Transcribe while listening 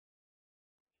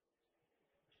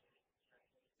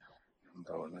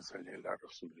ونصلي على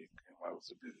رسول الكريم أعوذ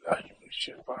بالله من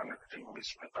الشيطان الرجيم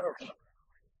بسم الله الرحمن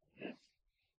الرحیم۔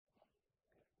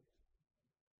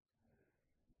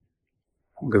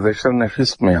 گزشتہ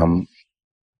نشست میں ہم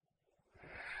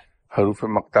حروف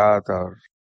مقطعات اور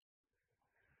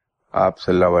آپ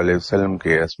صلی اللہ علیہ وسلم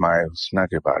کے اسماء حسنہ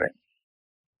کے بارے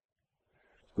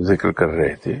میں ذکر کر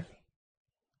رہے تھے۔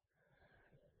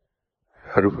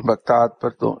 حروف مقطعات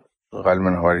پر تو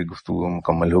غالباً ہماری گفتگو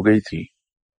مکمل ہو گئی تھی۔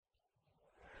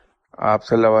 آپ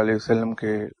صلی اللہ علیہ وسلم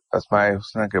کے اسماء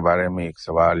حسنہ کے بارے میں ایک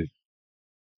سوال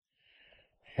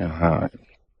یہاں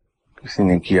کسی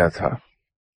نے کیا تھا۔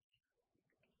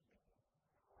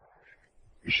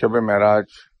 شب معراج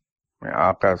میں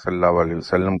آقا صلی اللہ علیہ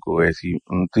وسلم کو ایسی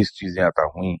 29 چیزیں عطا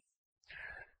ہوئیں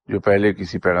جو پہلے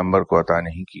کسی پیغمبر کو عطا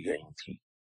نہیں کی گئی تھیں۔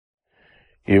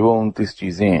 یہ وہ 29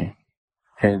 چیزیں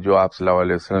ہیں جو آپ صلی اللہ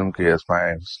علیہ وسلم کے اسماء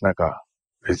حسنہ کا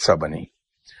حصہ بنی۔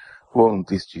 وہ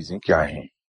 29 چیزیں کیا ہیں؟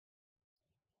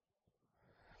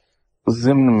 اس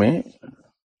ضمن میں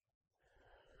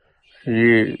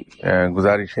یہ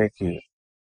گزارش ہے کہ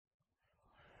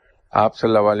آپ صلی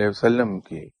اللہ علیہ وسلم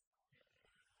کے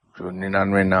جو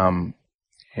 99 نام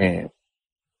ہیں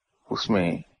اس میں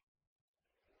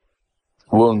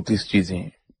وہ 29 چیزیں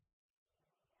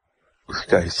اس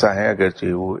کا حصہ ہیں،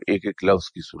 اگرچہ وہ ایک ایک لفظ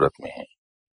کی صورت میں ہیں،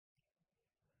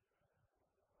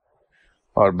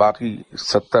 اور باقی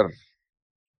 70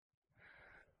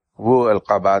 وہ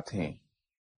القابات ہیں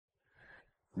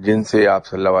جن سے آپ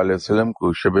صلی اللہ علیہ وسلم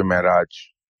کو شب معراج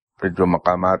پہ جو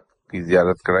مقامات کی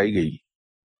زیارت کرائی گئی،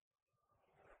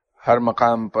 ہر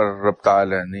مقام پر رب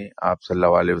تعالی نے آپ صلی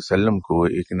اللہ علیہ وسلم کو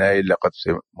ایک نئے لقب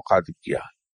سے مخاطب کیا۔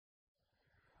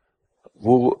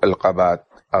 وہ القابات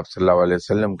آپ صلی اللہ علیہ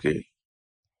وسلم کے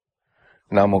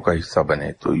ناموں کا حصہ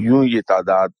بنے، تو یوں یہ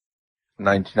تعداد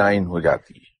 99 ہو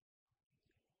جاتی ہے۔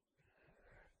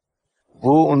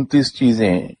 وہ 29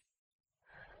 چیزیں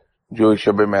جو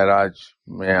شب معراج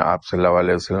میں آپ صلی اللہ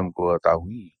علیہ وسلم کو عطا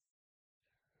ہوئی،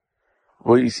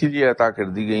 وہ اسی لیے عطا کر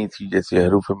دی گئی تھی جیسے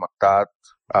حروف مقطعات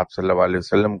آپ صلی اللہ علیہ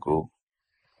وسلم کو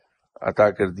عطا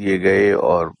کر دیے گئے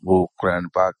اور وہ قرآن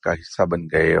پاک کا حصہ بن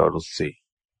گئے، اور اس سے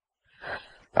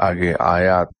آگے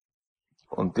آیات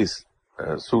 29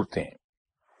 صورتیں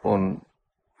ان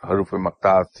حروف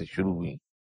مقطعات سے شروع ہوئی۔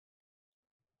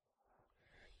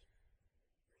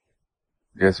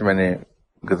 جیسے میں نے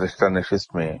گزشتہ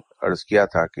نشست میں عرض کیا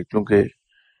تھا کہ چونکہ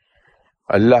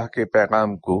اللہ کے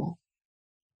پیغام کو،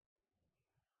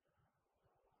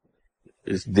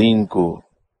 اس دین کو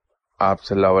آپ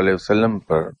صلی اللہ علیہ وسلم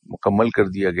پر مکمل کر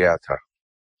دیا گیا تھا،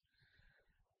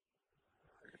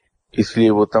 اس لیے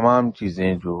وہ تمام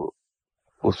چیزیں جو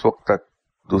اس وقت تک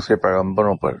دوسرے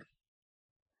پیغمبروں پر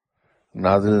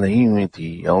نازل نہیں ہوئی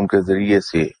تھی یا ان کے ذریعے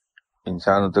سے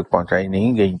انسانوں تک پہنچائی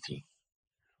نہیں گئی تھی،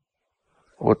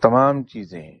 وہ تمام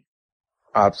چیزیں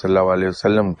آپ صلی اللہ علیہ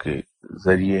وسلم کے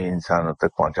ذریعے انسانوں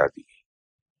تک پہنچا دی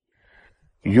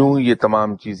گئی۔ یوں یہ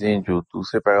تمام چیزیں جو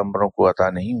دوسرے پیغمبروں کو عطا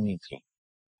نہیں ہوئی تھیں،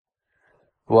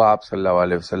 وہ آپ صلی اللہ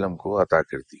علیہ وسلم کو عطا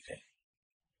کر دی گئی۔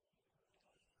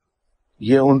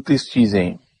 یہ 29 چیزیں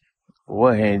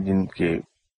وہ ہیں جن کے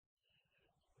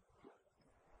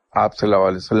آپ صلی اللہ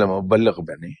علیہ وسلم مبلغ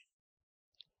بنے،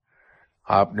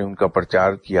 آپ نے ان کا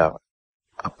پرچار کیا،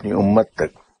 اپنی امت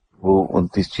تک وہ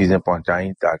 29 چیزیں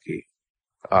پہنچائیں تاکہ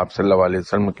آپ صلی اللہ علیہ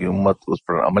وسلم کی امت اس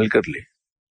پر عمل کر لے۔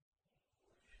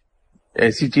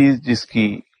 ایسی چیز جس کی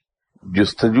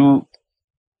جستجو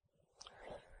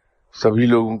سبھی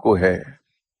لوگوں کو ہے،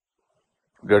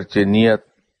 گرچہ نیت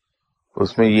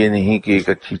اس میں یہ نہیں کہ ایک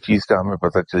اچھی چیز کا ہمیں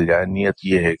پتہ چل جائے، نیت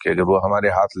یہ ہے کہ اگر وہ ہمارے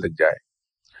ہاتھ لگ جائے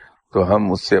تو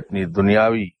ہم اس سے اپنی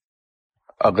دنیاوی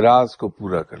اغراض کو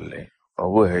پورا کر لیں، اور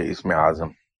وہ ہے اس میں اعظم۔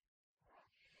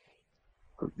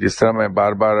 جس طرح میں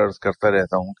بار بار عرض کرتا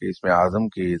رہتا ہوں کہ اس میں اعظم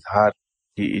کے اظہار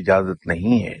کی اجازت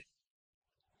نہیں ہے،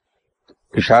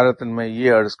 اشارتاً میں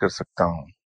یہ عرض کر سکتا ہوں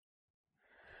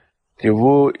کہ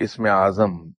وہ اس میں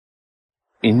اعظم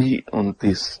انہی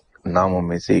 29 ناموں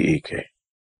میں سے ایک ہے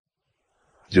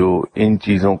جو ان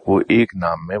چیزوں کو ایک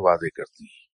نام میں واضح کرتی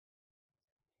ہیں۔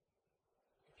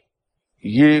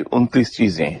 یہ 29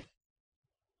 چیزیں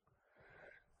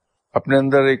اپنے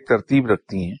اندر ایک ترتیب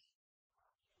رکھتی ہیں،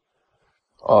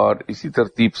 اور اسی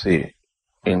ترتیب سے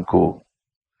ان کو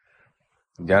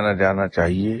جانا جانا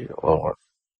چاہیے، اور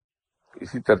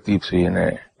اسی ترتیب سے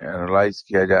انہیں اینالائز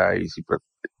کیا جائے،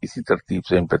 اسی ترتیب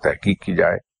سے ان پہ تحقیق کی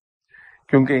جائے،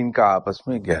 کیونکہ ان کا آپس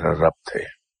میں گہرا ربط ہے۔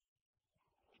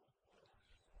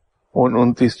 ان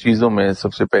 29 چیزوں میں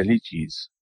سب سے پہلی چیز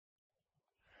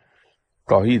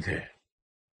توحید ہے۔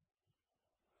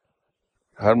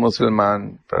 ہر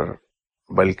مسلمان پر،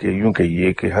 بلکہ یوں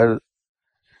کہیے کہ ہر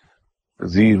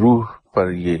ذی روح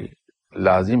پر یہ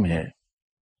لازم ہے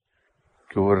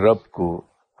کہ وہ رب کو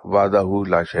وحدہ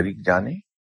لا شریک جانے،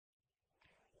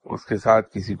 اس کے ساتھ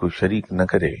کسی کو شریک نہ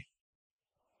کرے،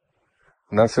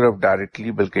 نہ صرف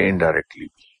ڈائریکٹلی بلکہ انڈائریکٹلی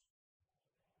بھی۔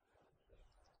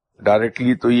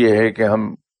 ڈائریکٹلی تو یہ ہے کہ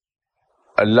ہم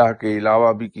اللہ کے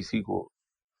علاوہ بھی کسی کو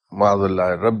معاذ اللہ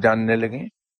رب جاننے لگیں،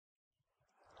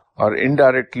 اور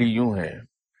انڈائریکٹلی یوں ہے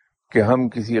کہ ہم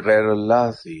کسی غیر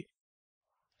اللہ سے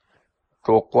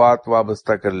توقعات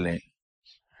وابستہ کر لیں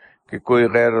کہ کوئی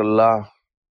غیر اللہ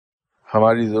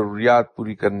ہماری ضروریات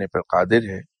پوری کرنے پر قادر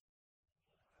ہے،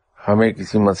 ہمیں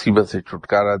کسی مصیبت سے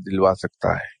چھٹکارا دلوا سکتا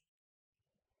ہے،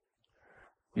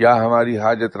 یا ہماری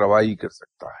حاجت روائی کر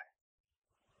سکتا ہے۔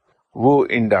 وہ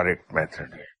انڈائریکٹ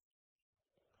میتھڈ ہے۔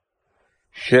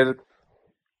 شرک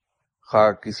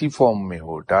خواہ کسی فارم میں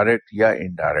ہو، ڈائریکٹ یا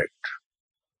انڈائریکٹ،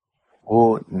 وہ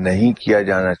نہیں کیا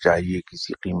جانا چاہیے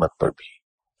کسی قیمت پر بھی۔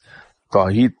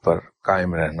 توحید پر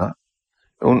قائم رہنا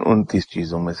ان 29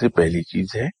 چیزوں میں سے پہلی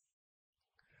چیز ہے۔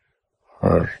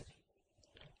 اور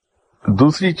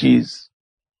دوسری چیز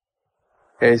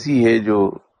ایسی ہے جو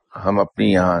ہم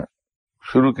اپنی یہاں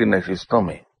شروع کی نشستوں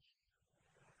میں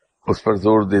اس پر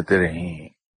زور دیتے رہے ہیں،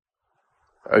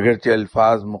 اگرچہ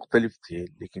الفاظ مختلف تھے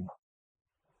لیکن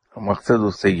مقصد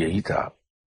اس سے یہی تھا۔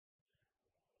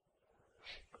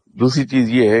 دوسری چیز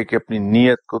یہ ہے کہ اپنی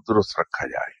نیت کو درست رکھا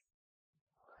جائے،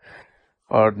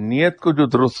 اور نیت کو جو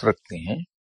درست رکھتے ہیں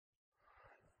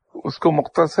اس کو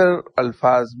مختصر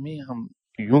الفاظ میں ہم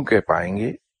یوں کہہ پائیں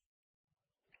گے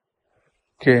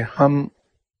کہ ہم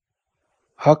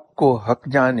حق کو حق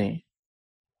جانیں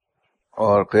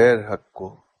اور غیر حق کو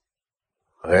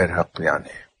غیر حق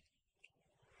جانیں،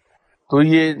 تو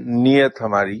یہ نیت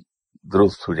ہماری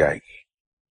درست ہو جائے گی۔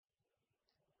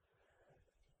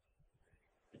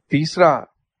 تیسرا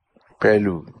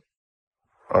پہلو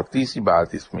اور تیسری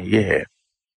بات اس میں یہ ہے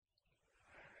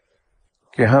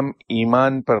کہ ہم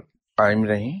ایمان پر قائم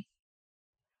رہیں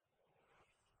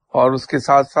اور اس کے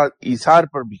ساتھ ساتھ ایثار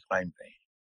پر بھی قائم رہیں۔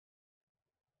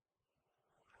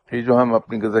 یہ جو ہم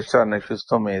اپنی گزشتہ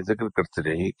نشستوں میں ذکر کرتے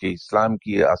رہے کہ اسلام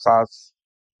کی اساس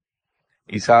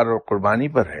ایثار اور قربانی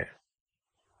پر ہے،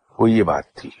 وہ یہ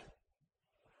بات تھی۔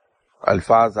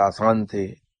 الفاظ آسان تھے،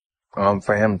 عام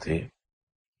فہم تھے،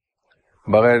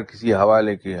 بغیر کسی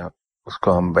حوالے کے اس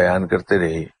کو ہم بیان کرتے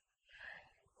رہے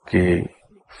کہ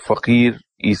فقیر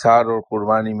ایثار اور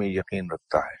قربانی میں یقین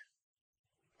رکھتا ہے،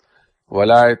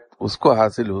 ولایت اس کو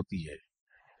حاصل ہوتی ہے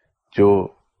جو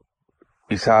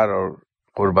ایثار اور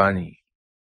قربانی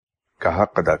کا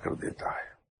حق ادا کر دیتا ہے،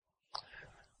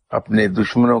 اپنے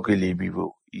دشمنوں کے لیے بھی وہ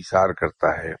ایثار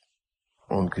کرتا ہے،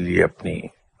 ان کے لیے اپنی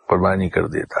قربانی کر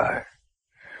دیتا ہے۔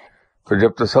 تو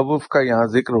جب تصوف کا یہاں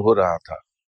ذکر ہو رہا تھا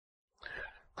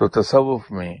تو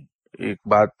تصوف میں ایک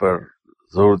بات پر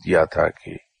زور دیا تھا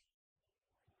کہ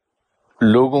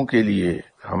لوگوں کے لیے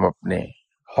ہم اپنے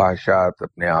خواہشات،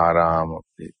 اپنے آرام،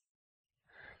 اپنی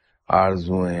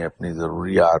آرزوئیں، اپنی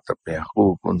ضروریات، اپنے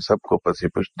حقوق، ان سب کو پس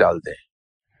پشت ڈال دیں،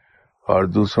 اور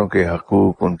دوسروں کے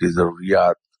حقوق، ان کی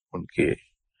ضروریات، ان کے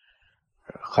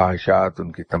خواہشات،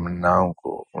 ان کی تمناؤں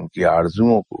کو، ان کی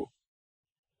آرزوؤں کو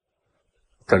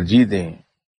ترجیح دیں۔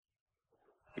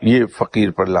 یہ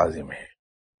فقیر پر لازم ہے۔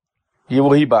 یہ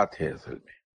وہی بات ہے اصل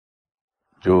میں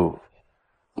جو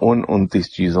ان 29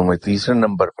 چیزوں میں تیسرے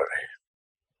نمبر پر ہے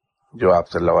جو آپ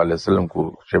صلی اللہ علیہ وسلم کو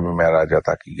شب معراج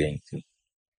عطا کی گئی تھی۔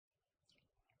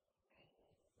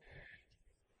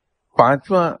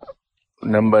 پانچواں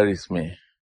نمبر اس میں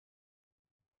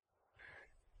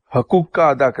حقوق کا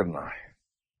ادا کرنا ہے۔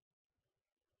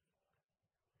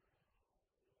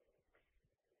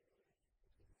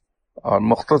 اور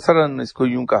مختصراً اس کو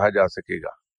یوں کہا جا سکے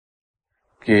گا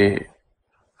کہ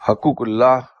حقوق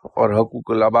اللہ اور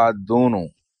حقوق العباد دونوں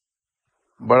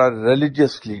بڑا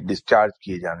ریلیجیسلی ڈسچارج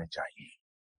کیے جانے چاہیے۔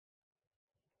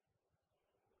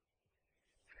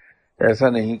 ایسا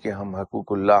نہیں کہ ہم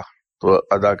حقوق اللہ تو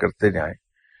ادا کرتے جائیں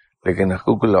لیکن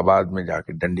حقوق العباد میں جا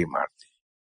کے ڈنڈی مارتے۔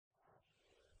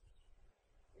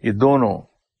 یہ دونوں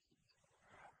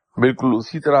بالکل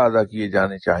اسی طرح ادا کیے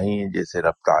جانے چاہیے جیسے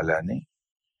رب تعالیٰ نے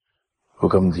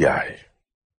حکم دیا ہے۔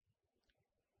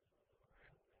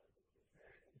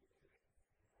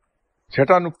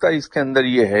 چھٹا نقطہ اس کے اندر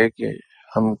یہ ہے کہ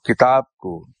ہم کتاب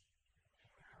کو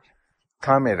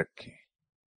تھامے رکھیں۔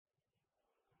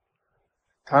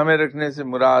 تھامے رکھنے سے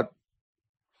مراد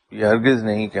یہ ہرگز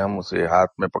نہیں کہ ہم اسے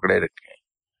ہاتھ میں پکڑے رکھیں،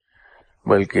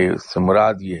 بلکہ اس سے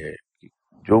مراد یہ ہے کہ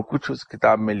جو کچھ اس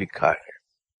کتاب میں لکھا ہے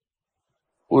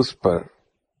اس پر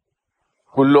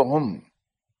کلہم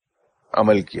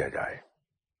عمل کیا جائے،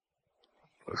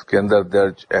 اس کے اندر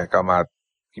درج احکامات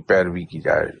کی پیروی کی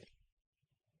جائے۔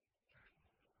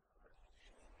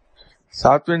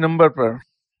 7ویں نمبر پر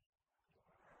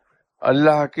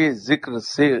اللہ کے ذکر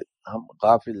سے ہم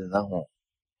غافل نہ ہوں،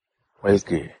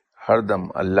 بلکہ ہر دم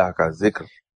اللہ کا ذکر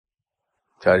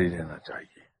جاری رہنا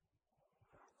چاہیے۔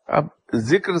 اب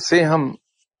ذکر سے ہم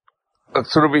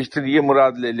اکثر و بیشتر یہ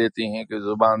مراد لے لیتے ہیں کہ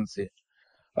زبان سے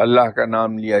اللہ کا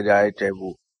نام لیا جائے، چاہے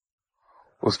وہ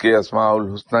اس کے اسماء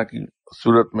الحسنہ کی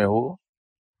صورت میں ہو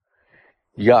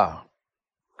یا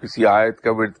کسی آیت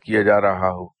کا ورد کیا جا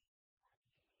رہا ہو۔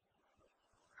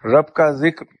 رب کا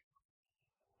ذکر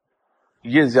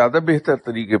یہ زیادہ بہتر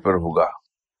طریقے پر ہوگا،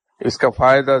 اس کا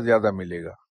فائدہ زیادہ ملے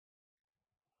گا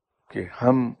کہ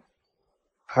ہم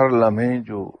ہر لمحے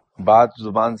جو بات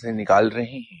زبان سے نکال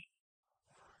رہے ہیں،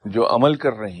 جو عمل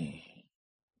کر رہے ہیں،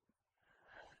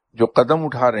 جو قدم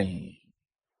اٹھا رہے ہیں،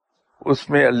 اس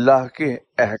میں اللہ کے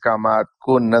احکامات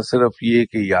کو نہ صرف یہ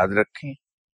کہ یاد رکھیں،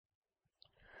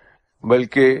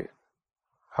 بلکہ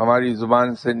ہماری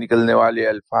زبان سے نکلنے والے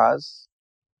الفاظ،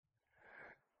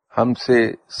 ہم سے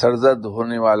سرزد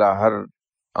ہونے والا ہر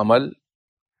عمل،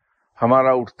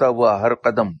 ہمارا اٹھتا ہوا ہر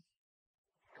قدم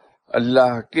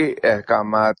اللہ کے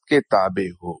احکامات کے تابع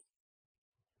ہو،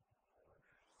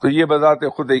 تو یہ بذات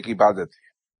خود ایک عبادت ہے۔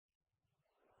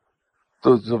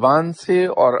 تو زبان سے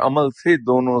اور عمل سے،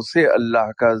 دونوں سے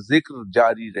اللہ کا ذکر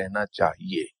جاری رہنا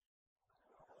چاہیے۔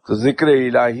 تو ذکر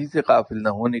الہی سے غافل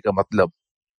نہ ہونے کا مطلب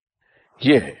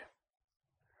یہ ہے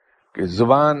کہ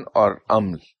زبان اور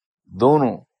عمل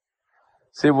دونوں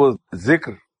سے وہ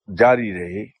ذکر جاری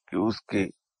رہے کہ اس کے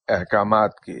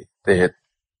احکامات کے تحت۔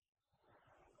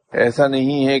 ایسا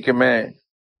نہیں ہے کہ میں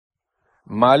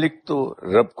مالک تو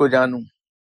رب کو جانوں،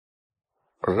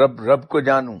 رب کو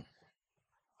جانوں،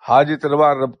 حاجت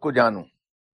روا رب کو جانوں،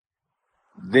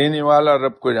 دینے والا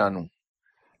رب کو جانوں،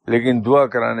 لیکن دعا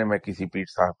کرانے میں کسی پیر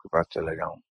صاحب کے پاس چلا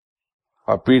جاؤں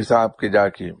اور پیر صاحب کے جا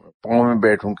کے پاؤں میں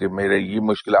بیٹھوں کہ میرے یہ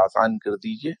مشکل آسان کر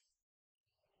دیجئے۔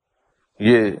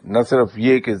 یہ نہ صرف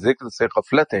یہ کہ ذکر سے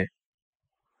غفلت ہے،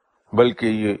 بلکہ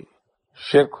یہ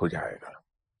شرک ہو جائے گا۔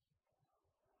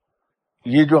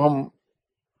 یہ جو ہم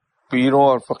پیروں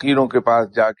اور فقیروں کے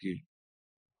پاس جا کے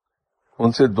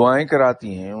ان سے دعائیں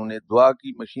کراتی ہیں، انہیں دعا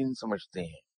کی مشین سمجھتے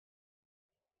ہیں،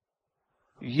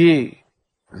 یہ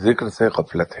ذکر سے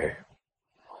غفلت ہے،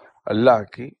 اللہ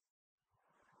کے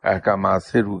احکامات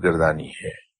سے روگردانی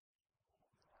ہے۔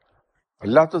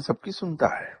 اللہ تو سب کی سنتا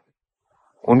ہے،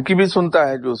 ان کی بھی سنتا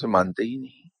ہے جو اسے مانتے ہی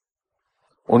نہیں،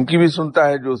 ان کی بھی سنتا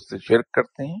ہے جو اس سے شرک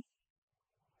کرتے ہیں۔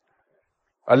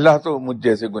 اللہ تو مجھ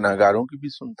جیسے گناہگاروں کی بھی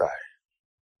سنتا ہے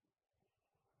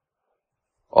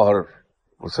اور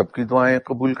وہ سب کی دعائیں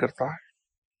قبول کرتا ہے۔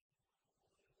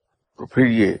 تو پھر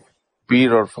یہ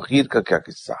پیر اور فقیر کا کیا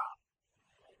قصہ؟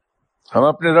 ہم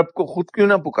اپنے رب کو خود کیوں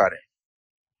نہ پکاریں،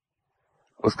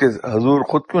 اس کے حضور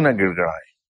خود کیوں نہ گڑ گڑائیں؟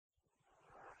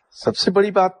 سب سے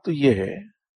بڑی بات تو یہ ہے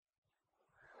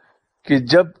کہ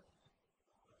جب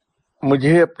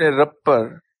مجھے اپنے رب پر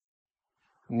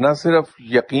نہ صرف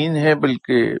یقین ہے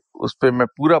بلکہ اس پہ میں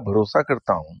پورا بھروسہ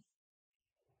کرتا ہوں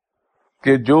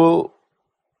کہ جو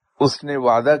اس نے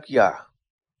وعدہ کیا،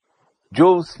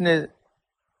 جو اس نے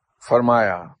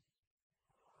فرمایا،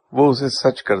 وہ اسے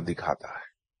سچ کر دکھاتا ہے۔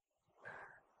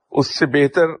 اس سے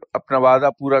بہتر اپنا وعدہ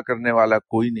پورا کرنے والا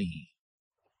کوئی نہیں،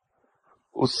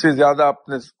 اس سے زیادہ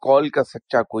اپنے قول کا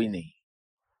سچا کوئی نہیں۔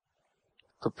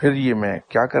 تو پھر یہ میں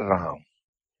کیا کر رہا ہوں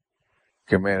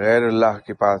کہ میں غیر اللہ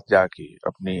کے پاس جا کے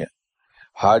اپنی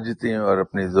حاجتیں اور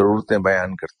اپنی ضرورتیں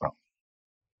بیان کرتا ہوں؟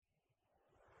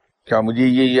 کیا مجھے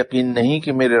یہ یقین نہیں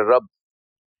کہ میرے رب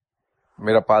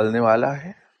میرا پالنے والا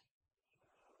ہے؟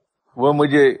 وہ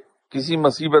مجھے کسی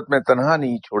مصیبت میں تنہا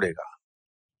نہیں چھوڑے گا،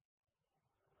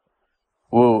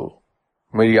 وہ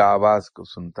میری آواز کو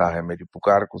سنتا ہے، میری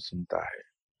پکار کو سنتا ہے،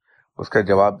 اس کا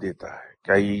جواب دیتا ہے۔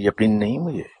 کیا یہ یقین نہیں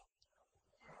مجھے؟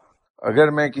 اگر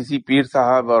میں کسی پیر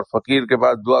صاحب اور فقیر کے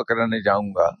پاس دعا کرانے جاؤں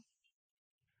گا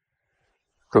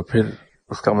تو پھر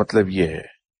اس کا مطلب یہ ہے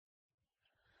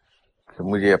کہ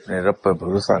مجھے اپنے رب پر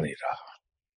بھروسہ نہیں رہا۔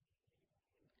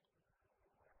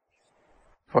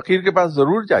 فقیر کے پاس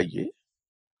ضرور جائیے،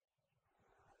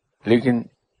 لیکن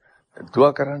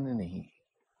دعا کرانے نہیں،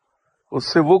 اس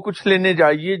سے وہ کچھ لینے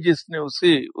جائیے جس نے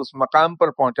اسے اس مقام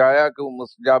پر پہنچایا کہ وہ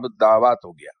مستجاب الدعوات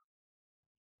ہو گیا۔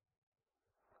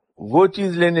 وہ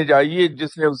چیز لینے جائیے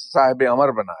جس نے اسے صاحب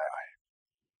امر بنایا ہے،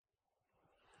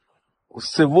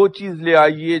 اس سے وہ چیز لے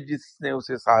آئیے جس نے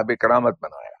اسے صاحب کرامت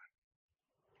بنایا ہے،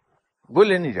 وہ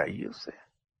لینے جائیے اس سے۔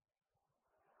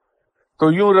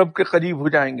 تو یوں رب کے قریب ہو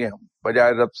جائیں گے ہم،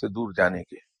 بجائے رب سے دور جانے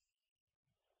کے۔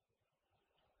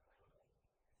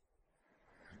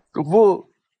 تو وہ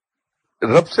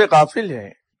رب سے غافل ہے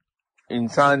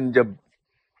انسان جب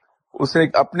اس نے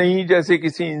اپنے ہی جیسے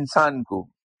کسی انسان کو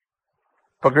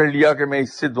پکڑ لیا کہ میں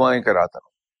اس سے دعائیں کراتا ہوں.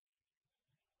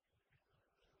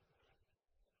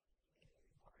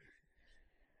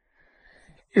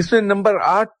 اس میں نمبر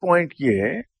 8 پوائنٹ یہ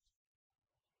ہے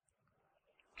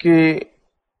کہ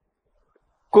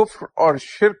کفر اور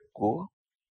شرک کو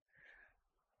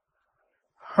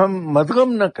ہم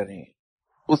مدغم نہ کریں،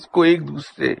 اس کو ایک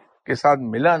دوسرے کے ساتھ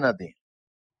ملا نہ دیں.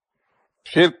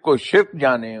 شرک کو شرک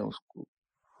جانیں، اس کو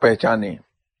پہچانیں،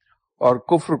 اور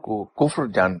کفر کو کفر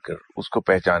جان کر اس کو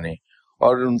پہچانیں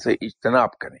اور ان سے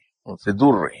اجتناب کریں، ان سے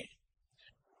دور رہیں.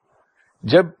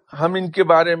 جب ہم ان کے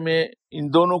بارے میں ان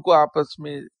دونوں کو آپس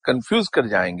میں کنفیوز کر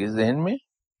جائیں گے ذہن میں،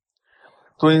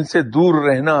 تو ان سے دور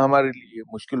رہنا ہمارے لیے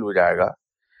مشکل ہو جائے گا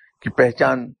کہ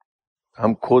پہچان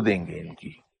ہم کھو دیں گے ان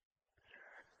کی.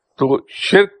 تو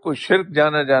شرک کو شرک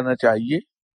جانا جانا چاہیے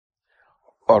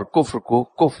اور کفر کو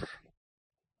کفر.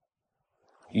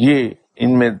 یہ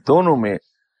ان میں دونوں میں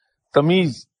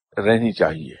تمیز رہنی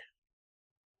چاہیے.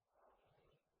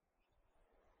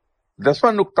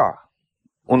 10واں نقطہ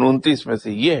ان 29 میں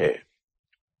سے یہ ہے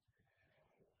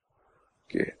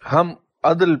کہ ہم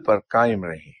عدل پر قائم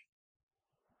رہیں،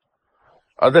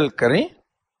 عدل کریں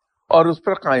اور اس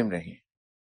پر قائم رہیں.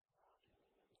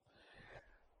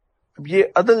 اب یہ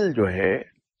عدل جو ہے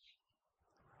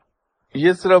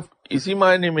یہ صرف اسی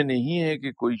معنی میں نہیں ہے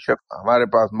کہ کوئی شخص ہمارے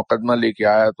پاس مقدمہ لے کے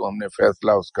آیا تو ہم نے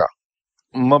فیصلہ اس کا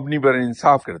مبنی بر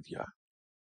انصاف کر دیا،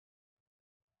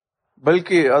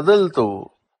 بلکہ عدل تو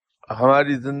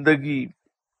ہماری زندگی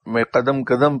میں قدم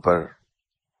قدم پر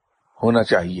ہونا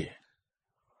چاہیے.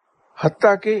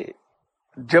 حتیٰ کہ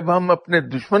جب ہم اپنے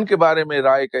دشمن کے بارے میں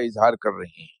رائے کا اظہار کر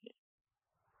رہے ہیں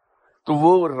تو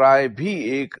وہ رائے بھی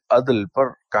ایک عدل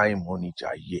پر قائم ہونی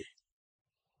چاہیے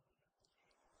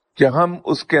کہ ہم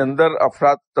اس کے اندر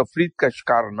افراد تفرید کا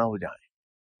شکار نہ ہو جائیں،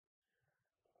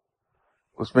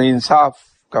 اس میں انصاف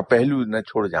کا پہلو نہ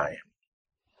چھوڑ جائیں.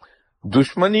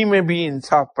 دشمنی میں بھی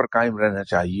انصاف پر قائم رہنا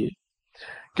چاہیے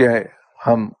کہ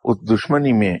ہم اس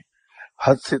دشمنی میں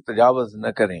حد سے تجاوز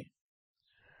نہ کریں،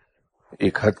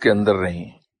 ایک حد کے اندر رہیں.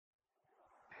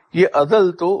 یہ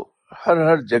عدل تو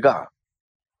ہر جگہ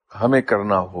ہمیں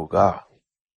کرنا ہوگا.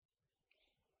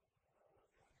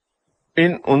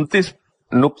 ان 29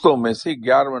 نقطوں میں سے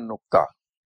 11واں نقطہ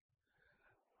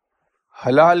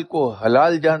حلال کو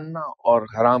حلال جاننا اور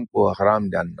حرام کو حرام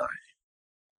جاننا ہے.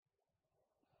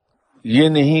 یہ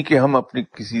نہیں کہ ہم اپنی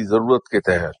کسی ضرورت کے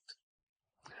تحت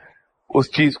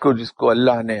اس چیز کو جس کو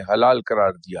اللہ نے حلال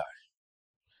قرار دیا ہے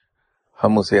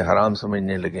ہم اسے حرام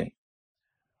سمجھنے لگیں،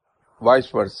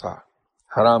 وائس ورثہ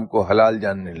حرام کو حلال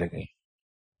جاننے لگیں.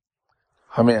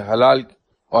 ہمیں حلال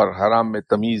اور حرام میں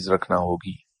تمیز رکھنا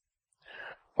ہوگی،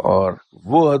 اور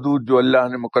وہ حدود جو اللہ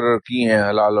نے مقرر کی ہیں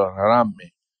حلال اور حرام میں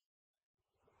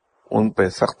ان پہ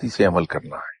سختی سے عمل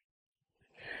کرنا ہے.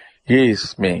 یہ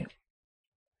اس میں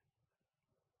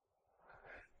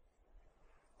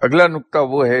اگلا نقطہ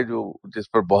وہ ہے جو جس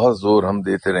پر بہت زور ہم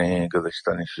دیتے رہے ہیں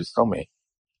گزشتہ نشستوں میں.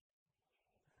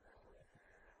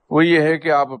 وہ یہ ہے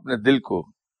کہ آپ اپنے دل کو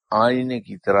آئینے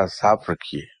کی طرح صاف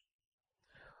رکھیے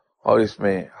اور اس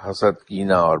میں حسد،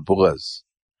 کینہ اور بغض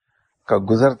کا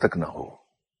گزر تک نہ ہو.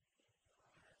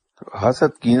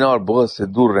 حسد، کینہ اور بغض سے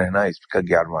دور رہنا اس کا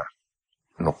 11واں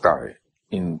نقطہ ہے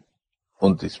ان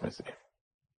 29 میں سے.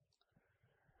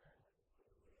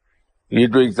 یہ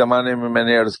جو ایک زمانے میں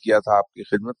نے عرض کیا تھا آپ کی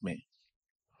خدمت میں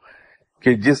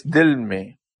کہ جس دل میں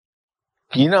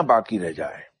کینہ باقی رہ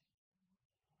جائے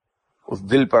اس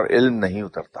دل پر علم نہیں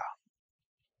اترتا،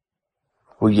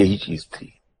 وہ یہی چیز تھی.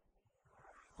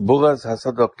 بغض،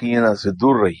 حسد اور کینہ سے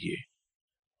دور رہیے.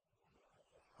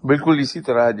 بالکل اسی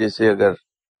طرح جیسے اگر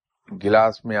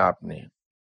گلاس میں آپ نے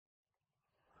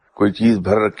کوئی چیز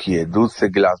بھر رکھی ہے، دودھ سے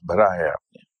گلاس بھرا ہے آپ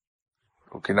نے،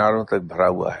 وہ کناروں تک بھرا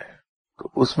ہوا ہے، تو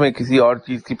اس میں کسی اور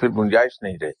چیز کی پھر گنجائش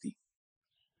نہیں رہتی،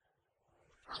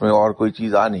 اس میں اور کوئی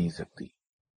چیز آ نہیں سکتی.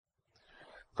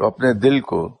 تو اپنے دل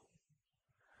کو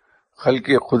خلق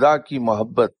خدا کی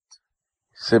محبت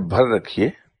سے بھر رکھیے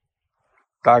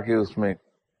تاکہ اس میں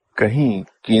کہیں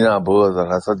کینہ، بغض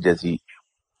اور حسد جیسی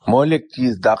مہلک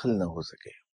چیز داخل نہ ہو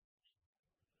سکے.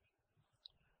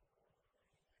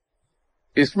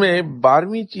 اس میں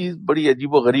 12ویں چیز بڑی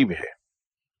عجیب و غریب ہے.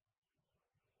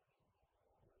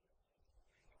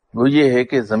 وہ یہ ہے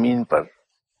کہ زمین پر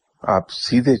آپ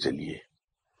سیدھے چلیے،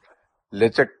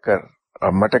 لچک کر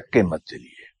اور مٹک کے مت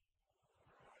چلیے،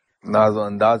 ناز و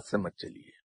انداز سے مت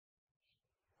چلیے.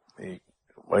 ایک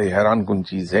بڑی حیران کن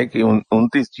چیز ہے کہ ان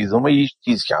 29 چیزوں میں یہ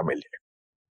چیز شامل ہے.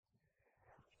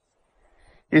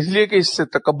 اس لیے کہ اس سے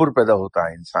تکبر پیدا ہوتا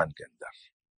ہے انسان کے اندر.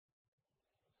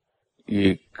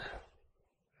 یہ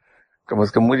کم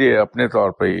از کم مجھے اپنے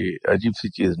طور پر یہ عجیب سی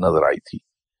چیز نظر آئی تھی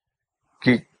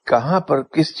کہ کہاں پر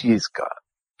کس چیز کا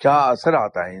کیا اثر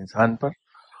آتا ہے انسان پر،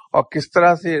 اور کس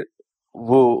طرح سے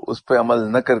وہ اس پہ عمل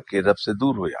نہ کر کے رب سے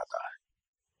دور ہو جاتا ہے،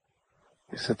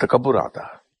 اس سے تکبر آتا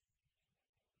ہے۔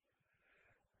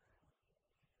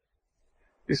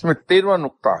 اس میں 13واں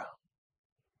نقطہ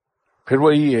پھر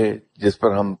وہی ہے جس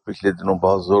پر ہم پچھلے دنوں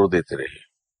بہت زور دیتے رہے،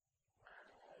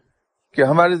 کہ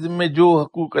ہمارے ذمے جو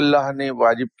حقوق اللہ نے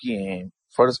واجب کیے ہیں،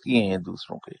 فرض کیے ہیں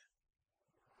دوسروں کے،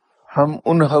 ہم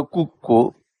ان حقوق کو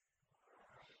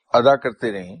ادا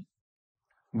کرتے رہیں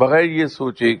بغیر یہ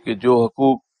سوچے کہ جو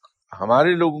حقوق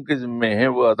ہمارے لوگوں کے ذمے ہیں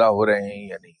وہ ادا ہو رہے ہیں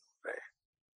یا نہیں ہو رہے۔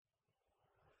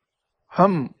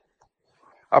 ہم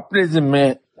اپنے ذمے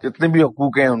جتنے بھی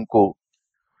حقوق ہیں ان کو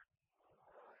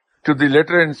to the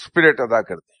letter and spirit ادا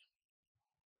کرتے ہیں،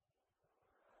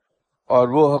 اور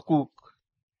وہ حقوق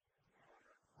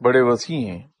بڑے وسیع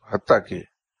ہیں، حتیٰ کہ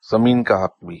زمین کا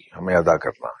حق بھی ہمیں ادا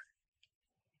کرنا ہے۔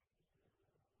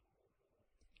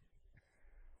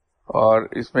 اور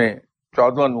اس میں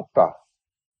 14واں نقطہ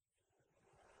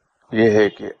یہ ہے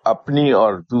کہ اپنی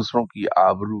اور دوسروں کی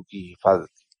آبرو کی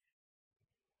حفاظت،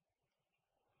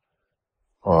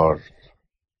 اور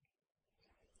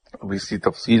اب اس کی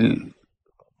تفصیل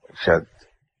شاید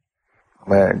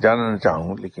میں جاننا نہ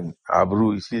چاہوں، لیکن آبرو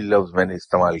اسی لفظ میں نے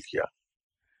استعمال کیا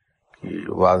کہ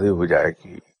واضح ہو جائے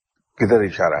کہ کدھر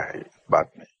اشارہ ہے اس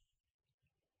بات میں۔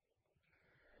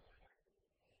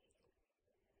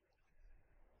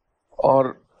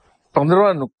 اور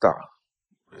 15واں نقطہ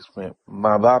اس میں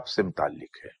ماں باپ سے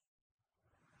متعلق ہے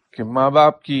کہ ماں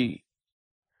باپ کی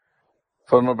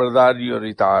فرمانبرداری اور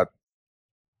اطاعت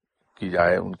کی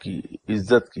جائے، ان کی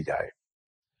عزت کی جائے،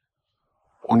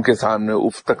 ان کے سامنے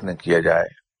اف تک نہ کیا جائے،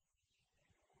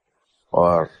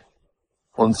 اور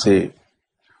ان سے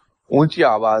اونچی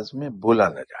آواز میں بولا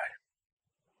نہ جائے،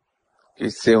 کہ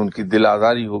اس سے ان کی دل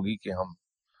آزاری ہوگی کہ ہم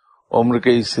عمر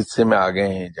کے اس حصے میں آ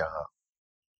گئے ہیں جہاں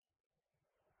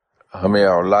ہمیں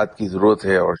اولاد کی ضرورت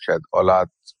ہے، اور شاید اولاد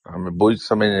ہمیں بوجھ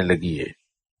سمجھنے لگی ہے،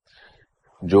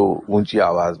 جو اونچی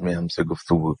آواز میں ہم سے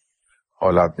گفتگو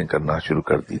اولاد نے کرنا شروع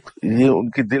کر دی، تو یہ ان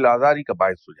کی دل آزاری کا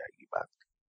باعث ہو جائے گی بات۔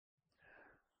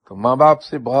 تو ماں باپ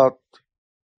سے بہت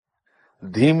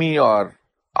دھیمی اور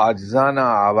عاجزانہ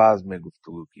آواز میں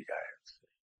گفتگو کی جائے،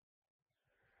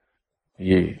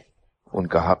 یہ ان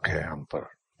کا حق ہے ہم پر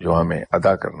جو ہمیں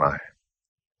ادا کرنا ہے۔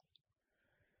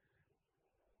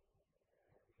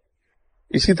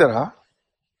 اسی طرح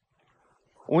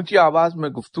اونچی آواز میں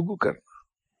گفتگو کرنا،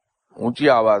 اونچی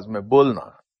آواز میں بولنا،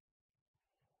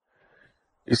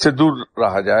 اس سے دور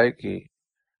رہا جائے کہ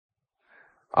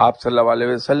آپ صلی اللہ علیہ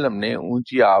وسلم نے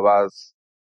اونچی آواز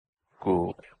کو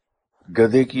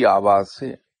گدھے کی آواز سے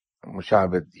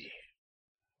مشابہت دی ہے۔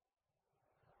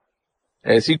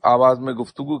 ایسی آواز میں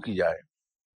گفتگو کی جائے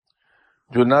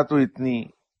جو نہ تو اتنی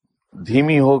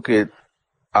دھیمی ہو کہ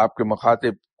آپ کے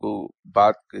مخاطب کو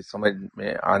بات کے سمجھ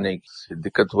میں آنے سے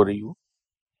دقت ہو رہی ہو،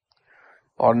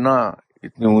 اور نہ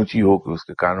اتنی اونچی ہو کہ اس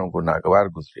کے کانوں کو ناگوار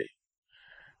گزرے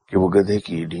کہ وہ گدھے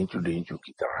کی ڈھینچو ڈھینچو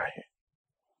کی طرح ہے۔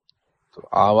 تو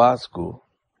آواز کو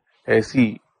ایسی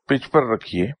پچ پر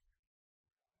رکھیے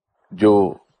جو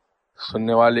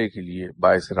سننے والے کے لیے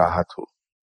باعث راحت ہو۔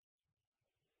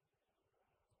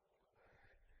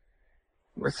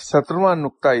 17واں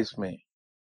نقطہ اس میں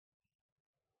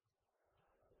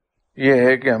یہ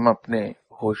ہے کہ ہم اپنے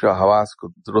ہوش و حواس کو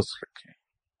درست رکھیں۔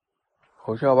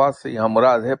 ہوش و حواس سے یہاں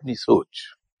مراد ہے اپنی سوچ،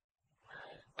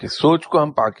 کہ سوچ کو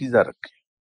ہم پاکیزہ رکھیں،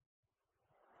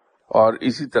 اور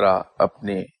اسی طرح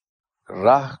اپنے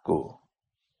راہ کو،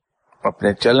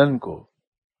 اپنے چلن کو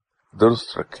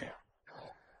درست رکھیں۔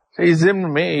 اس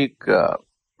ضمن میں ایک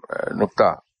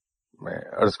نقطہ میں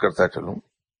عرض کرتا چلوں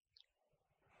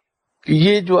کہ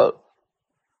یہ جو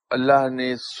اللہ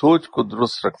نے سوچ کو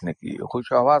درست رکھنے کے لیے،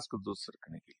 ہوش و حواس کو درست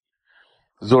رکھنے کے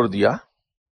لیے زور دیا،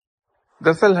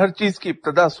 دراصل ہر چیز کی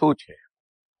ابتدا سوچ ہے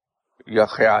یا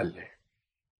خیال ہے۔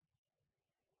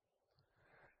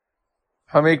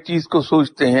 ہم ایک چیز کو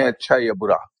سوچتے ہیں اچھا یا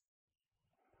برا،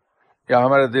 یا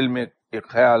ہمارے دل میں ایک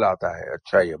خیال آتا ہے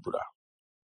اچھا یا برا،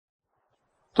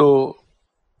 تو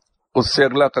اس سے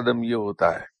اگلا قدم یہ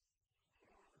ہوتا ہے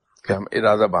کہ ہم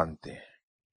ارادہ باندھتے ہیں،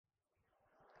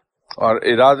 اور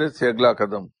ارادے سے اگلا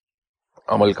قدم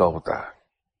عمل کا ہوتا ہے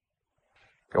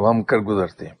کہ ہم کر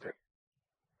گزرتے ہیں۔ پھر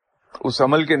اس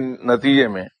عمل کے نتیجے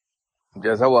میں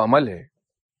جیسا وہ عمل ہے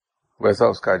ویسا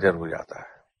اس کا اجر ہو جاتا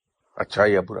ہے، اچھا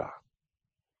یا برا۔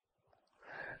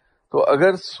 تو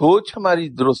اگر سوچ ہماری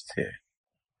درست ہے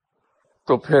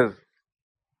تو پھر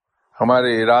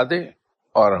ہمارے ارادے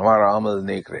اور ہمارا عمل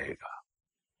نیک رہے گا۔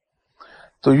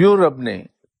 تو یوں رب نے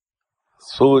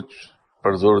سوچ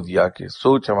پر زور دیا کہ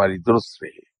سوچ ہماری درست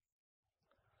رہے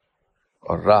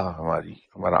اور راہ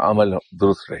ہمارا عمل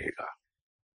درست رہے گا۔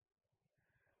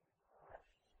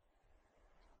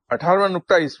 18واں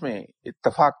نقطہ اس میں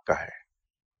اتفاق کا ہے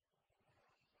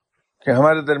کہ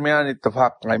ہمارے درمیان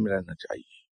اتفاق قائم رہنا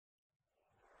چاہیے،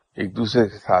 ایک دوسرے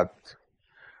کے ساتھ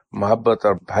محبت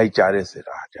اور بھائی چارے سے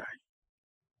رہا جائے،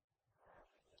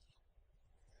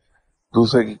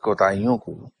 دوسرے کی کوتاہیوں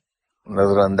کو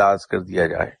نظر انداز کر دیا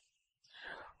جائے،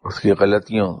 اس کی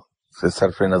غلطیوں سے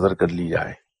صرف نظر کر لی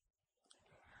جائے،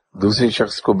 دوسرے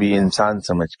شخص کو بھی انسان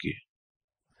سمجھ کے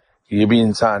یہ بھی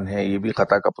انسان ہے، یہ بھی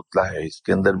خطا کا پتلا ہے، اس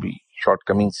کے اندر بھی شارٹ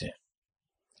کمنگز ہیں،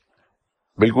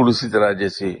 بالکل اسی طرح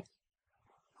جیسے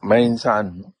میں انسان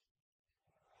ہوں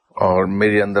اور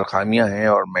میرے اندر خامیاں ہیں،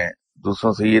 اور میں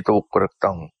دوسروں سے یہ توقع رکھتا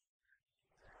ہوں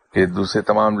کہ دوسرے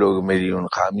تمام لوگ میری ان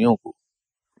خامیوں کو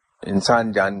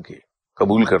انسان جان کے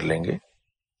قبول کر لیں گے،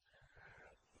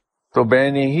 تو میں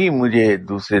نے ہی مجھے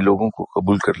دوسرے لوگوں کو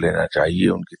قبول کر لینا چاہیے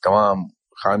ان کی تمام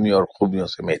خامیوں اور خوبیوں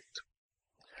سمیت۔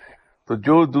 تو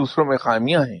جو دوسروں میں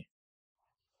خامیاں ہیں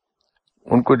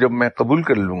ان کو جب میں قبول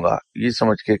کر لوں گا یہ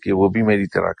سمجھ کے کہ وہ بھی میری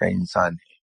طرح کا انسان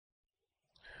ہے،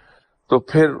 تو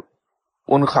پھر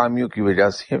ان خامیوں کی وجہ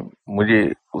سے مجھے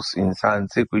اس انسان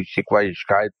سے کوئی شکوہ یا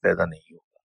شکایت پیدا نہیں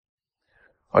ہوگا،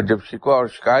 اور جب شکوہ اور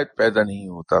شکایت پیدا نہیں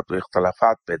ہوتا تو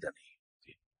اختلافات پیدا نہیں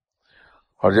ہوتے،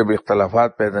 اور جب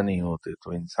اختلافات پیدا نہیں ہوتے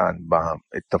تو انسان باہم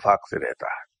اتفاق سے رہتا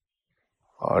ہے،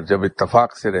 اور جب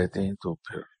اتفاق سے رہتے ہیں تو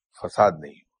پھر فساد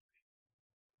نہیں ہوتا۔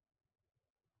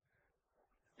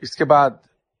 اس کے بعد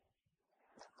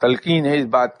تلقین ہے اس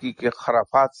بات کی کہ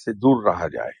خرافات سے دور رہا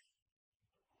جائے،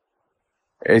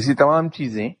 ایسی تمام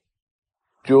چیزیں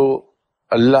جو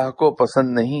اللہ کو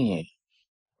پسند نہیں ہیں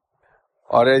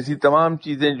اور ایسی تمام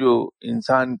چیزیں جو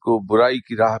انسان کو برائی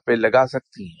کی راہ پہ لگا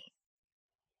سکتی ہیں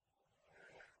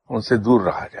ان سے دور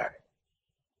رہا جائے۔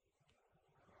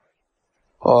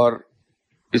 اور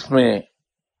اس میں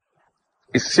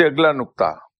اس سے اگلا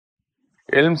نقطہ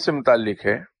علم سے متعلق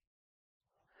ہے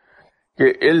کہ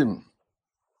علم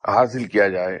حاصل کیا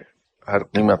جائے ہر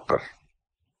قیمت پر۔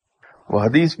 وہ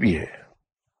حدیث بھی ہے،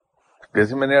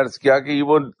 جیسے میں نے عرض کیا کہ یہ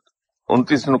وہ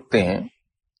 29 نقطے ہیں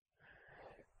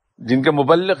جن کے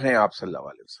مبلغ ہیں آپ صلی اللہ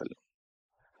علیہ وسلم،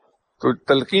 تو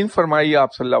تلقین فرمائی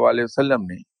آپ صلی اللہ علیہ وسلم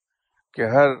نے کہ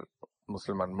ہر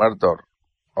مسلمان مرد اور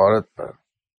عورت پر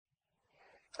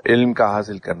علم کا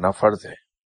حاصل کرنا فرض ہے۔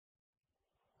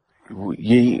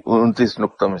 یہی 29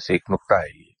 نقطوں میں سے ایک نقطہ ہے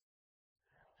یہ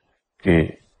کہ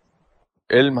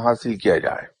علم حاصل کیا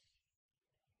جائے۔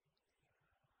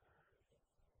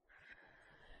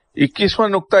 21واں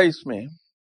نقطہ اس میں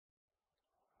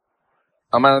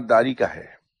امانت داری کا ہے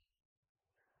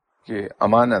کہ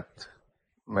امانت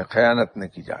میں خیانت نہ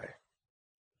کی جائے۔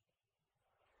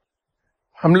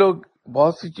 ہم لوگ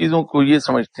بہت سی چیزوں کو یہ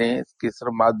سمجھتے ہیں کہ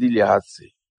صرف مادی لحاظ سے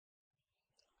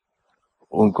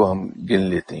ان کو ہم گن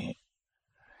لیتے ہیں،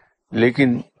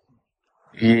 لیکن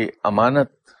یہ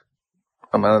امانت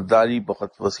داری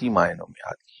بہت وسیع معنوں میں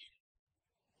آتی ہے۔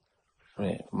 اس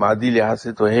میں مادی لحاظ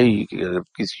سے تو ہے ہی کہ اگر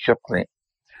کسی شخص نے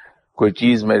کوئی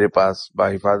چیز میرے پاس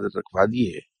باحفاظت رکھوا دی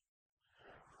ہے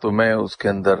تو میں اس کے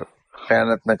اندر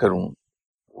خیانت نہ کروں،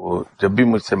 وہ جب بھی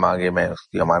مجھ سے مانگے میں اس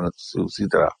کی امانت سے اسی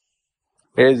طرح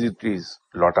ایز اٹ از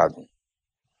لوٹا دوں،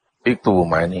 ایک تو وہ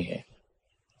معنی ہے۔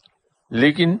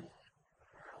 لیکن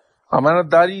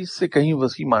امانت داری اس سے کہیں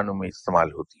وسیع معنوں میں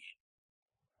استعمال ہوتی ہے۔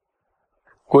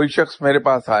 کوئی شخص میرے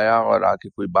پاس آیا اور آ کے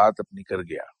کوئی بات اپنی کر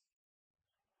گیا،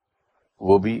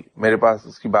 وہ بھی میرے پاس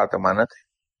اس کی بات امانت ہے،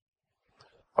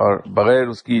 اور بغیر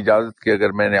اس کی اجازت کے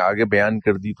اگر میں نے آگے بیان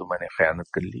کر دی تو میں نے خیانت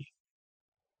کر لی۔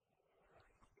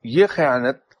 یہ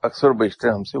خیانت اکثر و بیشتر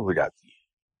ہم سے ہو جاتی ہے،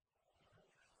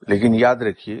 لیکن یاد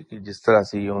رکھیے کہ جس طرح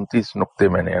سے یہ 29 نقطے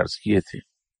میں نے عرض کیے تھے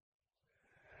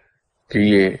کہ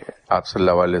یہ آپ صلی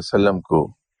اللہ علیہ وسلم کو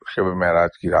شب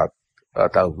معراج کی رات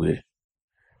عطا ہوئے،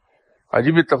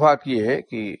 عجیب اتفاق یہ ہے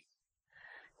کہ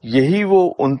یہی وہ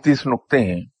 29 نقطے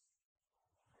ہیں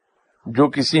جو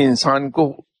کسی انسان کو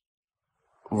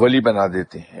ولی بنا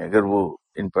دیتے ہیں۔ اگر وہ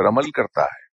ان پر عمل کرتا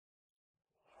ہے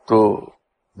تو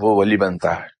وہ ولی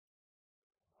بنتا ہے،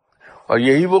 اور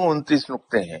یہی وہ 29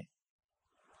 نقطے ہیں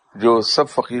جو سب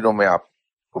فقیروں میں آپ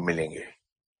کو ملیں گے۔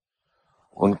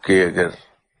 ان کے اگر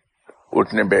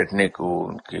اٹھنے بیٹھنے کو،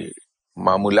 ان کے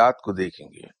معمولات کو دیکھیں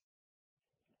گے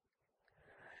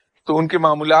تو ان کے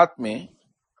معمولات میں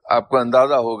آپ کو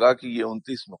اندازہ ہوگا کہ یہ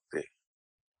 29 نقطے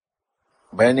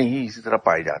بہنے ہی اسی طرح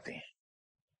پائے جاتے ہیں۔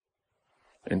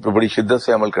 ان پہ بڑی شدت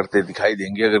سے عمل کرتے دکھائی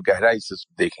دیں گے اگر گہرائی سے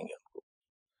دیکھیں گے،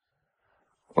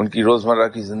 ان کی روزمرہ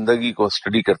کی زندگی کو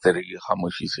اسٹڈی کرتے رہیے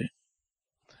خاموشی سے،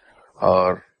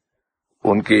 اور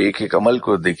ان کے ایک ایک عمل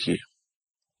کو دیکھیے،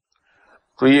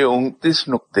 تو یہ 29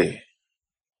 نقطے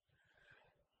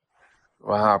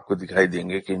وہاں آپ کو دکھائی دیں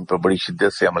گے کہ ان پر بڑی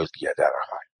شدت سے عمل کیا جا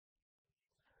رہا ہے۔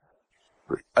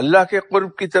 اللہ کے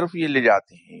قرب کی طرف یہ لے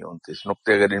جاتے ہیں یہ 29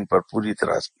 نقطے، اگر ان پر پوری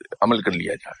طرح سے عمل کر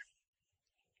لیا جائے۔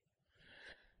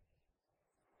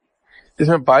 اس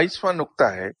میں 22واں نقطہ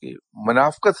ہے کہ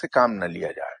منافقت سے کام نہ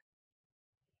لیا جائے۔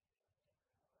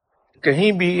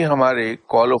 کہیں بھی ہمارے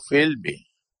قول و فعل میں،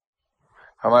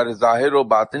 ہمارے ظاہر و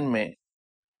باطن میں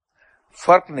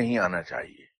فرق نہیں آنا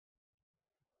چاہیے۔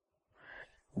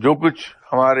 جو کچھ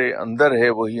ہمارے اندر ہے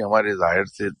وہی ہمارے ظاہر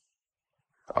سے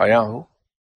آیا ہو،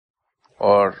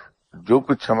 اور جو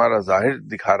کچھ ہمارا ظاہر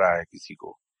دکھا رہا ہے کسی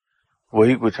کو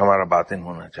وہی کچھ ہمارا باطن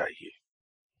ہونا چاہیے۔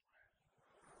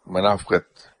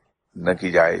 منافقت نہ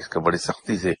کی جائے، اس کا بڑی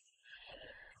سختی سے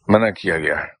منع کیا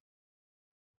گیا ہے۔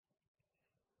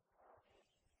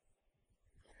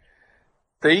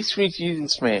 23ویں چیز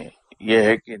اس میں یہ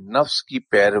ہے کہ نفس کی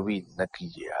پیروی نہ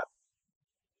کیجیے آپ،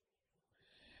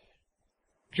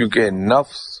 کیونکہ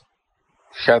نفس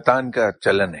شیطان کا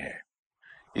چلن ہے۔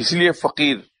 اس لیے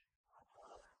فقیر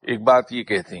ایک بات یہ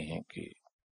کہتے ہیں کہ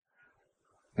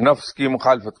نفس کی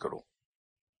مخالفت کرو۔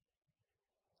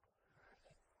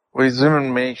 وہ اس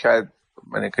ضمن میں شاید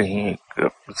میں نے کہیں ایک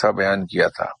قصہ بیان کیا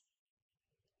تھا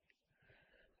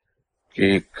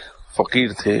کہ ایک فقیر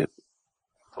تھے،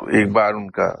 تو ایک بار ان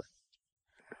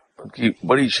کی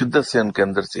بڑی شدت سے ان کے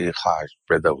اندر سے ایک خواہش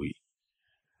پیدا ہوئی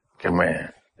کہ میں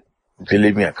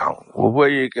جلیبیاں کھاؤں۔ وہ ہوا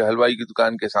یہ کہ حلوائی کی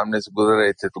دکان کے سامنے سے گزر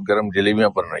رہے تھے تو گرم جلیبیاں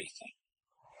بن رہی تھیں،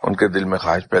 ان کے دل میں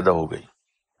خواہش پیدا ہو گئی۔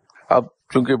 اب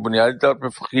چونکہ بنیادی طور پہ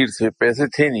فقیر تھے، پیسے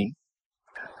تھے نہیں،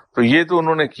 تو یہ تو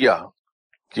انہوں نے کیا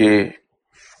کہ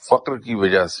فقر کی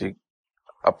وجہ سے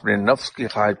اپنے نفس کی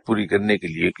خواہش پوری کرنے کے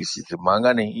لیے کسی سے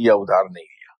مانگا نہیں یا ادھار نہیں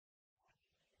لیا،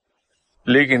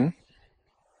 لیکن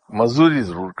مزدوری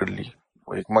ضرور کر لی۔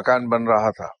 وہ ایک مکان بن رہا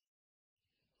تھا،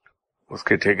 اس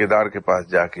کے ٹھیکیدار کے پاس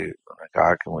جا کے انہوں نے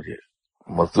کہا کہ مجھے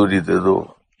مزدوری دے دو۔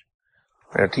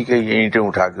 میں ٹھیک ہے، یہ اینٹیں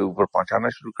اٹھا کے اوپر پہنچانا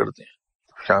شروع کر دیں،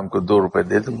 شام کو 2 روپے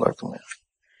دے دوں گا تمہیں۔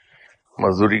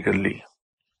 مزدوری کر لی،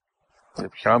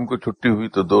 جب شام کو چھٹی ہوئی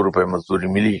تو 2 روپے مزدوری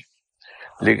ملی،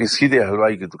 لیکن سیدھے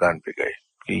حلوائی کی دکان پہ گئے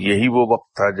کہ یہی وہ وقت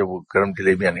تھا جب وہ گرم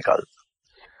جلیبیاں نکالتا،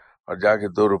 اور جا کے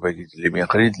 2 روپے کی جلیبیاں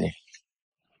خرید لیں۔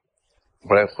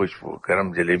 بڑے خوش، وہ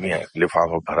گرم جلیبیاں ایک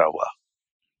لفافہ بھرا ہوا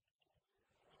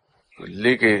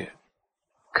لے کے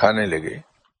کھانے لگے۔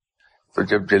 تو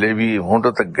جب جلیبی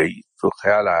ہونٹوں تک گئی تو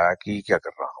خیال آیا کہ یہ کیا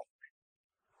کر رہا ہوں،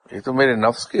 یہ تو میرے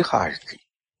نفس کی خواہش تھی،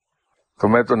 تو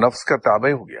میں تو نفس کا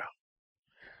تابع ہو گیا۔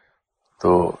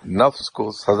 تو نفس کو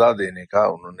سزا دینے کا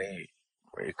انہوں نے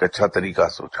ایک اچھا طریقہ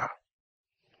سوچا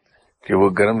کہ وہ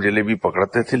گرم جلیبی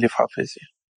پکڑتے تھے لفافے سے،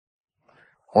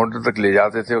 ہونٹوں تک لے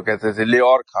جاتے تھے، وہ کہتے تھے لے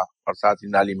اور کھا، اور ساتھ ہی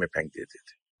نالی میں پھینک دیتے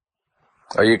تھے،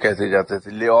 اور یہ کہتے جاتے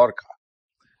تھے لے اور کھا۔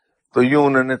 تو یوں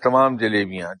انہوں نے تمام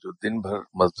جلیبیاں جو دن بھر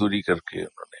مزدوری کر کے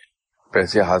انہوں نے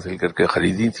پیسے حاصل کر کے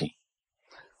خریدی تھیں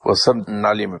وہ سب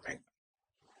نالی میں پھینک،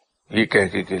 یہ کہہ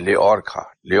کے کہ لے اور کھا،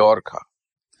 لے اور کھا۔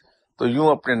 تو یوں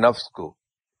اپنے نفس کو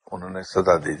انہوں نے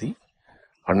سزا دے دی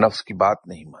اور نفس کی بات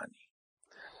نہیں مانی۔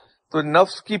 تو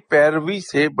نفس کی پیروی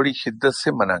سے بڑی شدت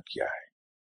سے منع کیا ہے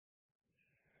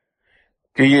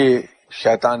کہ یہ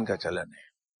شیطان کا چلن ہے۔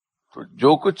 تو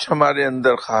جو کچھ ہمارے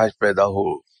اندر خواہش پیدا ہو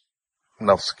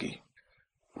نفس کی،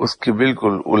 اس کی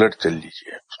بالکل الٹ چل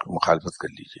لیجیے، اس کی مخالفت کر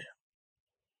لیجیے،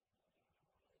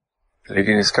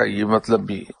 لیکن اس کا یہ مطلب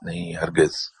بھی نہیں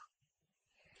ہرگز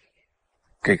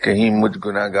کہ کہیں مجھ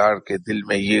گناہگار کے دل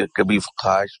میں یہ کبھی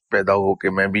خواہش پیدا ہو کہ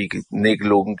میں بھی نیک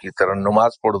لوگوں کی طرح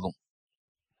نماز پڑھ دوں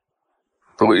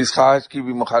تو اس خواہش کی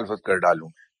بھی مخالفت کر ڈالوں۔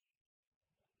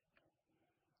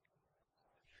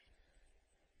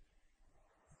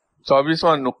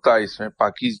 24واں نقطہ اس میں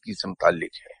پاکیزگی سے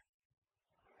متعلق ہے،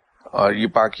 اور یہ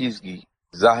پاکیزگی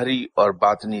ظاہری اور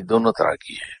باطنی دونوں طرح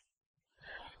کی ہے،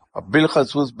 اور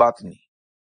بالخصوص باطنی،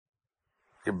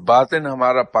 کہ باطن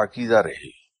ہمارا پاکیزہ رہے۔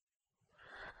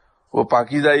 وہ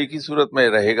پاکیزہ ایک ہی صورت میں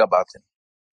رہے گا باطن،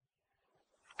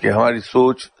 کہ ہماری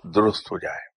سوچ درست ہو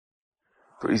جائے۔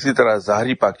 تو اسی طرح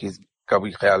ظاہری پاکیزگی کا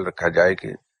بھی خیال رکھا جائے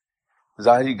کہ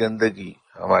ظاہری گندگی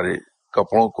ہمارے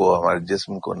کپڑوں کو، ہمارے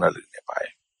جسم کو نہ لگنے پائے۔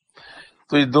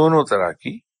 تو یہ دونوں طرح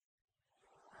کی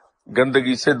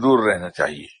گندگی سے دور رہنا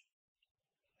چاہیے۔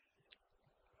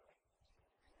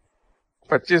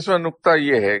 25واں نقطہ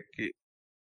یہ ہے کہ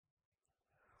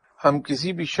ہم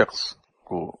کسی بھی شخص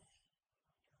کو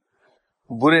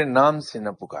برے نام سے نہ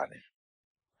پکاریں،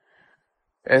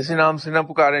 ایسے نام سے نہ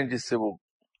پکاریں جس سے وہ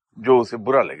جو اسے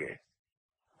برا لگے،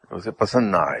 جو اسے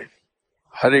پسند نہ آئے۔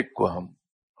 ہر ایک کو ہم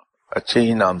اچھے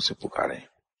ہی نام سے پکاریں۔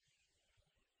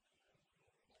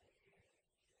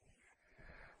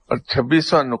 اور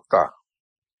 26واں نقطہ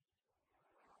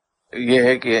یہ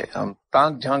ہے کہ ہم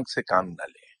تانک جھانک سے کام نہ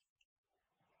لیں،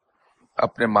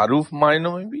 اپنے معروف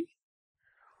معنوں میں بھی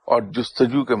اور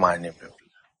جستجو کے معنی میں بھی،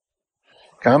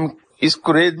 کہ ہم اس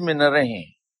قرید میں نہ رہیں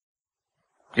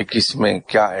کہ کس میں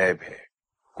کیا عیب ہے،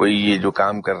 کوئی یہ جو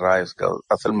کام کر رہا ہے اس کا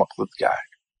اصل مقصد کیا ہے،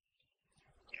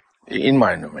 ان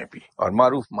معنوں میں بھی، اور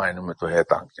معروف معنوں میں تو ہے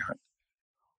تاں جہاں،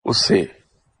 اس سے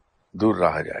دور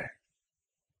رہا جائے۔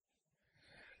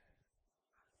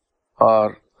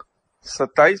 اور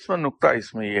 27واں نقطہ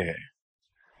اس میں یہ ہے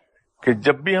کہ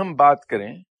جب بھی ہم بات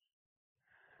کریں،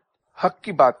 حق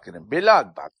کی بات کریں، بلاگ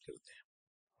بات کرتے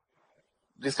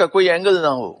ہیں، جس کا کوئی اینگل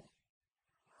نہ ہو،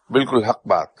 بالکل حق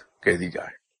بات کہہ دی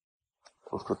جائے،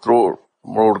 اس کو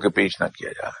موڑ کے پیش نہ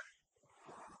کیا جائے،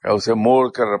 یا اسے موڑ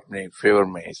کر اپنے فیور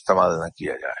میں استعمال نہ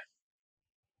کیا جائے۔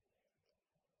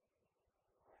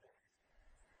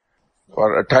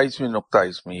 اور 28واں نقطہ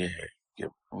اس میں یہ ہے کہ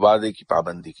وعدے کی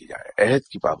پابندی کی جائے، عہد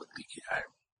کی پابندی کی جائے،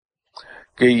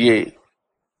 کہ یہ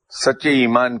سچے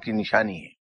ایمان کی نشانی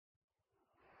ہے۔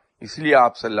 اس لیے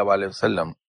آپ صلی اللہ علیہ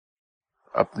وسلم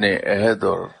اپنے عہد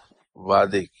اور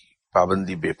وعدے کی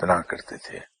پابندی بے پناہ کرتے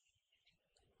تھے۔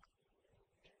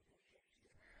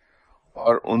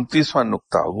 اور 29واں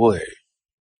نقطہ وہ ہے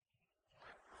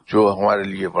جو ہمارے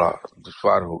لیے بڑا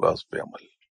دشوار ہوگا اس پہ عمل،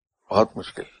 بہت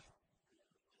مشکل،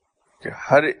 کہ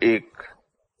ہر ایک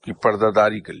کی پردہ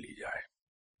داری کر لی جائے،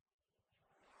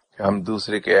 کہ ہم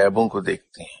دوسرے کے عیبوں کو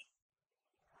دیکھتے ہیں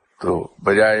تو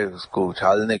بجائے اس کو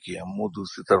اچھالنے کی ہم منہ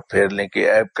دوسری طرف پھیر لیں کہ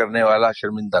عیب کرنے والا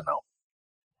شرمندہ نہ ہو،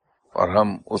 اور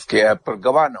ہم اس کے عیب پر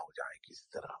گواہ نہ ہو جائیں کسی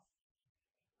طرح۔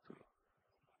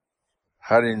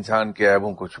 ہر انسان کے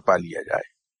عیبوں کو چھپا لیا جائے۔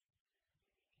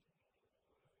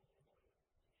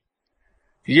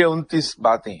 یہ 29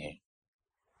 باتیں ہیں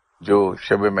جو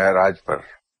شب معراج پر،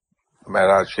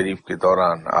 معراج شریف کے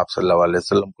دوران آپ صلی اللہ علیہ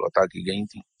وسلم کو عطا کی گئی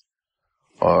تھیں،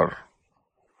 اور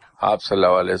آپ صلی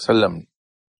اللہ علیہ وسلم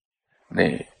نے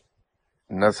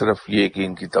نہ صرف یہ کہ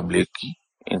ان کی تبلیغ کی،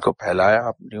 ان کو پھیلایا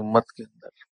اپنی امت کے اندر،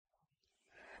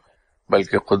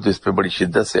 بلکہ خود اس پہ بڑی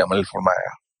شدت سے عمل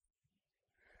فرمایا۔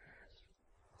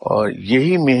 اور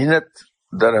یہی محنت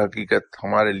در حقیقت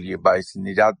ہمارے لیے باعث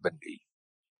نجات بن گئی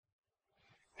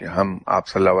کہ ہم آپ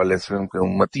صلی اللہ علیہ وسلم کے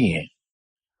امتی ہیں۔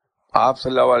 آپ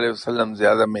صلی اللہ علیہ وسلم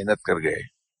زیادہ محنت کر گئے،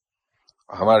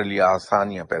 ہمارے لیے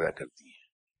آسانیاں پیدا کر دی۔